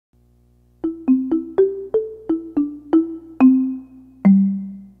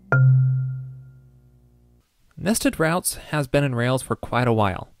Nested routes has been in Rails for quite a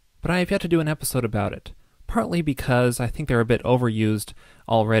while, but I have yet to do an episode about it, partly because I think they're a bit overused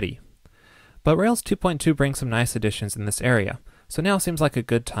already. But Rails 2.2 brings some nice additions in this area, so now seems like a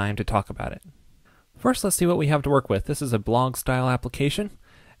good time to talk about it. First, let's see what we have to work with. This is a blog-style application,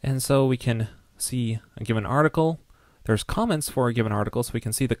 and so we can see a given article. There's comments for a given article, so we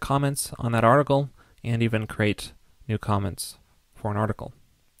can see the comments on that article and even create new comments for an article.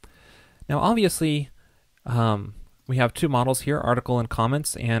 Now, obviously, we have two models here, article and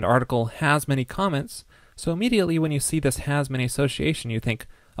comments, and article has many comments, so immediately when you see this has many association, you think,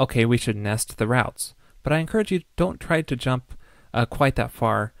 okay, we should nest the routes. But I encourage you, don't try to jump quite that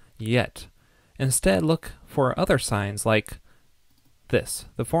far yet. Instead, look for other signs like this,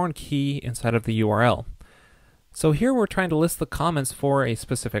 the foreign key inside of the URL. So here we're trying to list the comments for a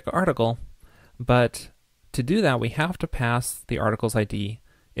specific article, but to do that we have to pass the article's ID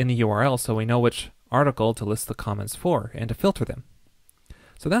in the URL so we know which article to list the comments for and to filter them.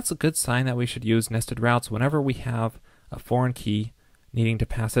 So that's a good sign that we should use nested routes whenever we have a foreign key needing to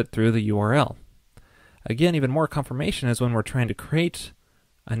pass it through the URL. Again, even more confirmation is when we're trying to create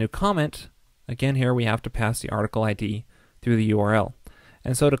a new comment. Again, here we have to pass the article ID through the URL.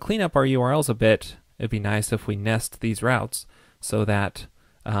 And so to clean up our URLs a bit, it'd be nice if we nest these routes so that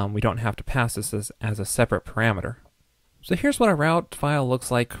we don't have to pass this as a separate parameter. So here's what our route file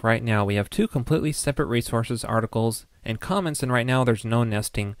looks like right now. We have two completely separate resources, articles and comments, and right now there's no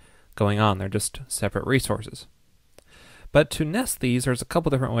nesting going on. They're just separate resources. But to nest these, there's a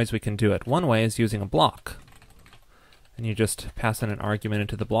couple different ways we can do it. One way is using a block. And you just pass in an argument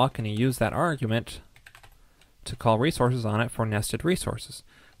into the block and you use that argument to call resources on it for nested resources.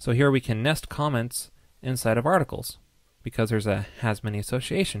 So here we can nest comments inside of articles because there's a has many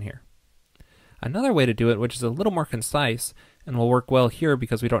association here. Another way to do it, which is a little more concise and will work well here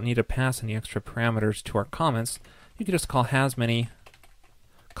because we don't need to pass any extra parameters to our comments, you can just call has many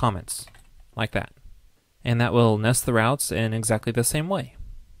comments like that. And that will nest the routes in exactly the same way.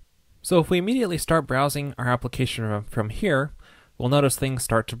 So if we immediately start browsing our application from here, we'll notice things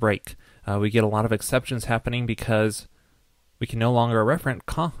start to break. We get a lot of exceptions happening because we can no longer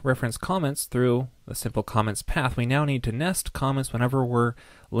reference comments through the simple comments path. We now need to nest comments whenever we're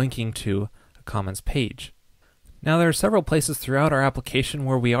linking to a comments page. Now there are several places throughout our application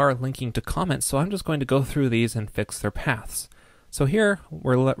where we are linking to comments, so I'm just going to go through these and fix their paths. So here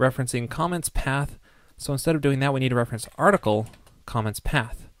we're referencing comments path, so instead of doing that we need to reference article comments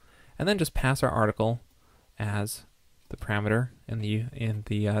path, and then just pass our article as the parameter in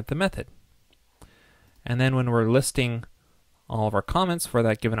the method. And then when we're listing all of our comments for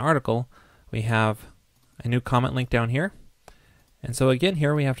that given article, we have a new comment link down here. And so again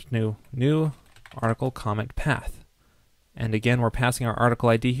here we have to do new article comment path. And again we're passing our article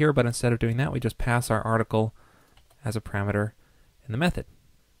ID here, but instead of doing that we just pass our article as a parameter in the method.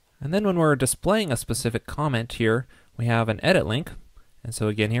 And then when we're displaying a specific comment here, we have an edit link. And so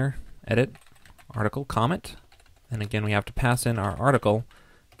again here, edit article comment. And again we have to pass in our article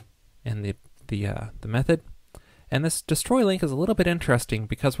in the method. And this destroy link is a little bit interesting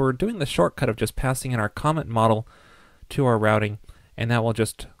because we're doing the shortcut of just passing in our comment model to our routing, and that will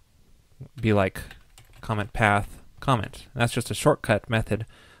just be like comment path comment. That's just a shortcut method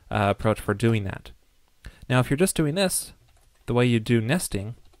approach for doing that. Now if you're just doing this, the way you do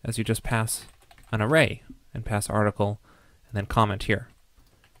nesting is you just pass an array and pass article and then comment here.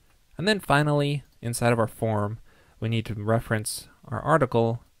 And then finally, inside of our form, we need to reference our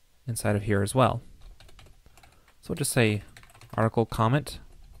article inside of here as well. So we'll just say article comment,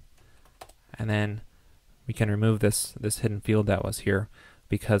 and then we can remove this hidden field that was here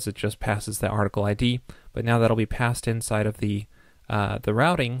because it just passes the article ID, but now that'll be passed inside of the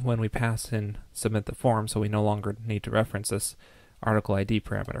routing when we pass in submit the form, so we no longer need to reference this article ID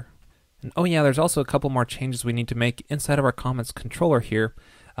parameter. And oh yeah, there's also a couple more changes we need to make inside of our comments controller here.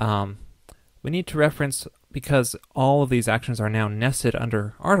 We need to reference, because all of these actions are now nested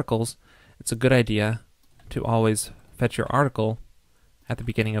under articles, it's a good idea to always fetch your article at the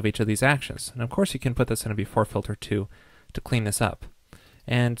beginning of each of these actions. And of course you can put this in a before filter too to clean this up.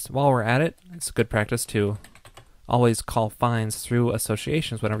 And while we're at it, it's a good practice to always call finds through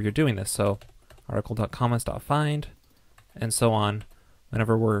associations whenever you're doing this. So article.comments.find and so on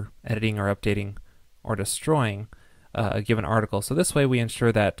whenever we're editing or updating or destroying a given article. So this way we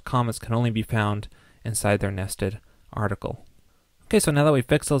ensure that comments can only be found inside their nested article. Okay, so now that we've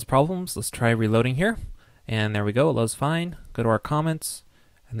fixed those problems, let's try reloading here. And there we go, it loads fine. Go to our comments,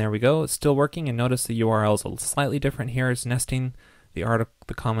 and there we go, it's still working. And notice the URL is slightly different here. It's nesting the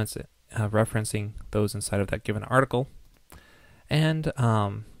comments, referencing those inside of that given article. And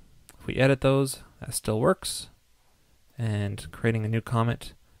if we edit those, that still works. And creating a new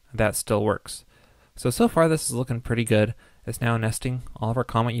comment, that still works. So far this is looking pretty good. It's now nesting all of our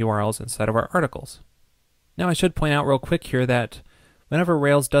comment URLs inside of our articles. Now I should point out real quick here that whenever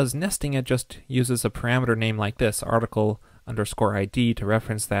Rails does nesting, it just uses a parameter name like this, article_ID, to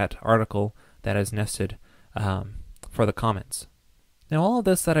reference that article that is nested for the comments. Now all of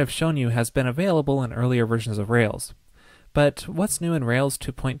this that I've shown you has been available in earlier versions of Rails. But what's new in Rails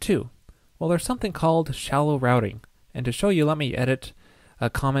 2.2? Well, there's something called shallow routing. And to show you, let me edit a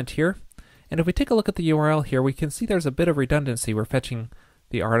comment here. And if we take a look at the URL here, we can see there's a bit of redundancy. We're fetching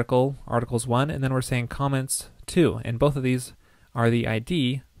the article, articles1, and then we're saying comments2. And both of these are the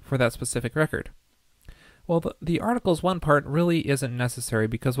ID for that specific record. Well, the articles1 part really isn't necessary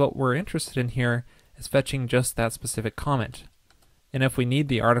because what we're interested in here is fetching just that specific comment. And if we need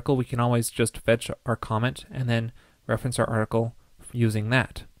the article, we can always just fetch our comment and then reference our article using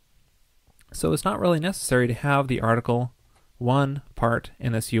that. So it's not really necessary to have the article1 part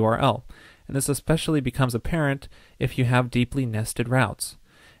in this URL. And this especially becomes apparent if you have deeply nested routes.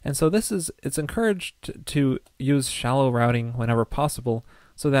 And so it's encouraged to use shallow routing whenever possible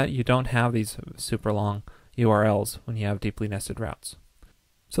so that you don't have these super long URLs when you have deeply nested routes.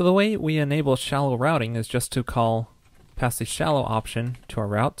 So the way we enable shallow routing is just to pass the shallow option to our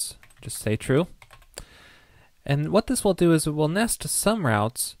routes, just say true. And what this will do is it will nest some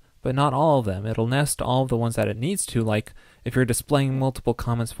routes, but not all of them. It'll nest all of the ones that it needs to, like if you're displaying multiple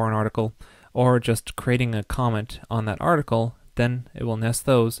comments for an article or just creating a comment on that article, then it will nest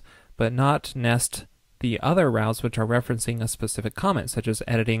those, but not nest the other routes which are referencing a specific comment, such as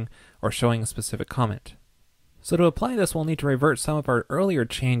editing or showing a specific comment. So to apply this, we'll need to revert some of our earlier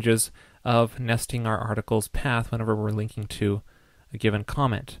changes of nesting our article's path whenever we're linking to a given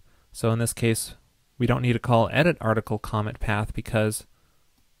comment. So in this case, we don't need to call edit article comment path because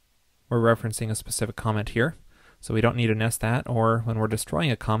we're referencing a specific comment here. So we don't need to nest that, or when we're destroying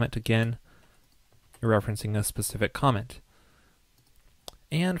a comment, again, you're referencing a specific comment.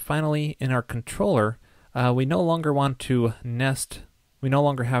 And finally, in our controller, we no longer want to nest, we no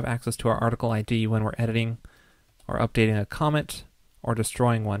longer have access to our article ID when we're editing or updating a comment or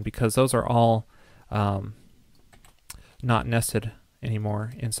destroying one, because those are all not nested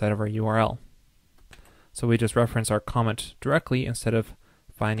anymore inside of our URL. So we just reference our comment directly instead of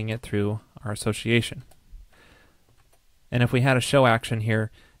finding it through our association. And if we had a show action here,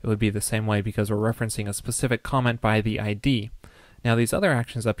 it would be the same way because we're referencing a specific comment by the ID. Now these other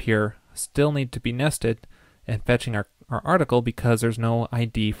actions up here still need to be nested and fetching our article because there's no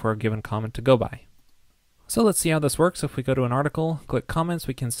ID for a given comment to go by. So let's see how this works. If we go to an article, click comments,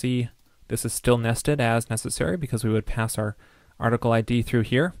 we can see this is still nested as necessary because we would pass our article ID through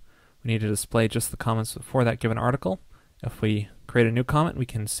here. We need to display just the comments for that given article. If we create a new comment, we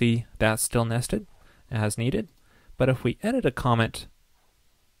can see that's still nested as needed. But if we edit a comment,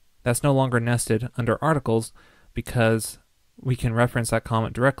 that's no longer nested under articles because we can reference that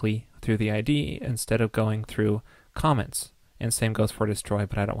comment directly through the ID instead of going through comments. And same goes for destroy,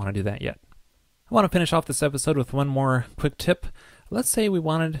 but I don't want to do that yet. I want to finish off this episode with one more quick tip. Let's say we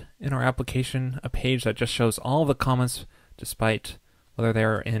wanted in our application a page that just shows all the comments despite whether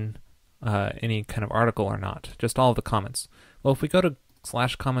they're in any kind of article or not, just all of the comments. Well, if we go to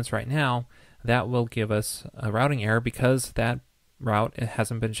 /comments right now, that will give us a routing error because that route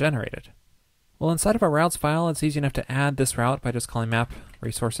hasn't been generated. Well, inside of our routes file, it's easy enough to add this route by just calling map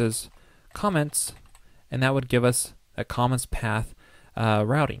resources comments, and that would give us a comments path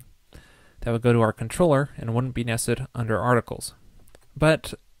routing. That would go to our controller and wouldn't be nested under articles.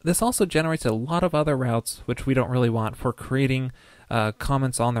 But this also generates a lot of other routes which we don't really want for creating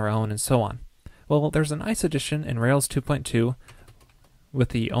comments on their own and so on. Well, there's a nice addition in Rails 2.2 with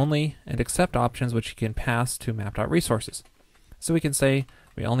the only and except options which you can pass to map.resources. So we can say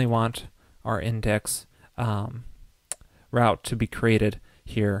we only want our index route to be created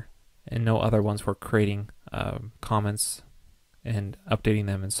here and no other ones for creating comments and updating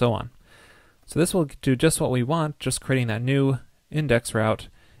them and so on. So this will do just what we want, just creating that new index route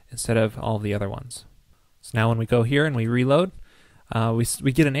instead of all the other ones. So now when we go here and we reload,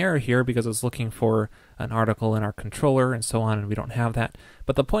 we get an error here because it's looking for an article in our controller and so on, and we don't have that.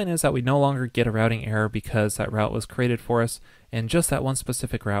 But the point is that we no longer get a routing error because that route was created for us and just that one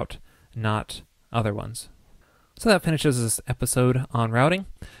specific route, not other ones. So that finishes this episode on routing.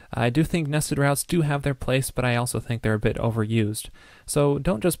 I do think nested routes do have their place, but I also think they're a bit overused. So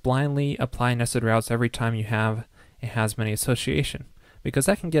don't just blindly apply nested routes every time you have a has-many association, because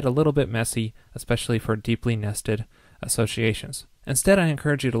that can get a little bit messy, especially for deeply nested associations. Instead, I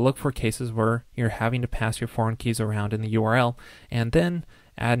encourage you to look for cases where you're having to pass your foreign keys around in the URL and then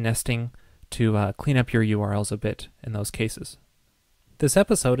add nesting to clean up your URLs a bit in those cases. This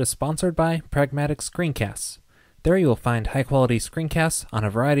episode is sponsored by Pragmatic Screencasts. There you will find high-quality screencasts on a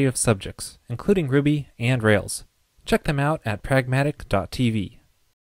variety of subjects, including Ruby and Rails. Check them out at pragmatic.tv.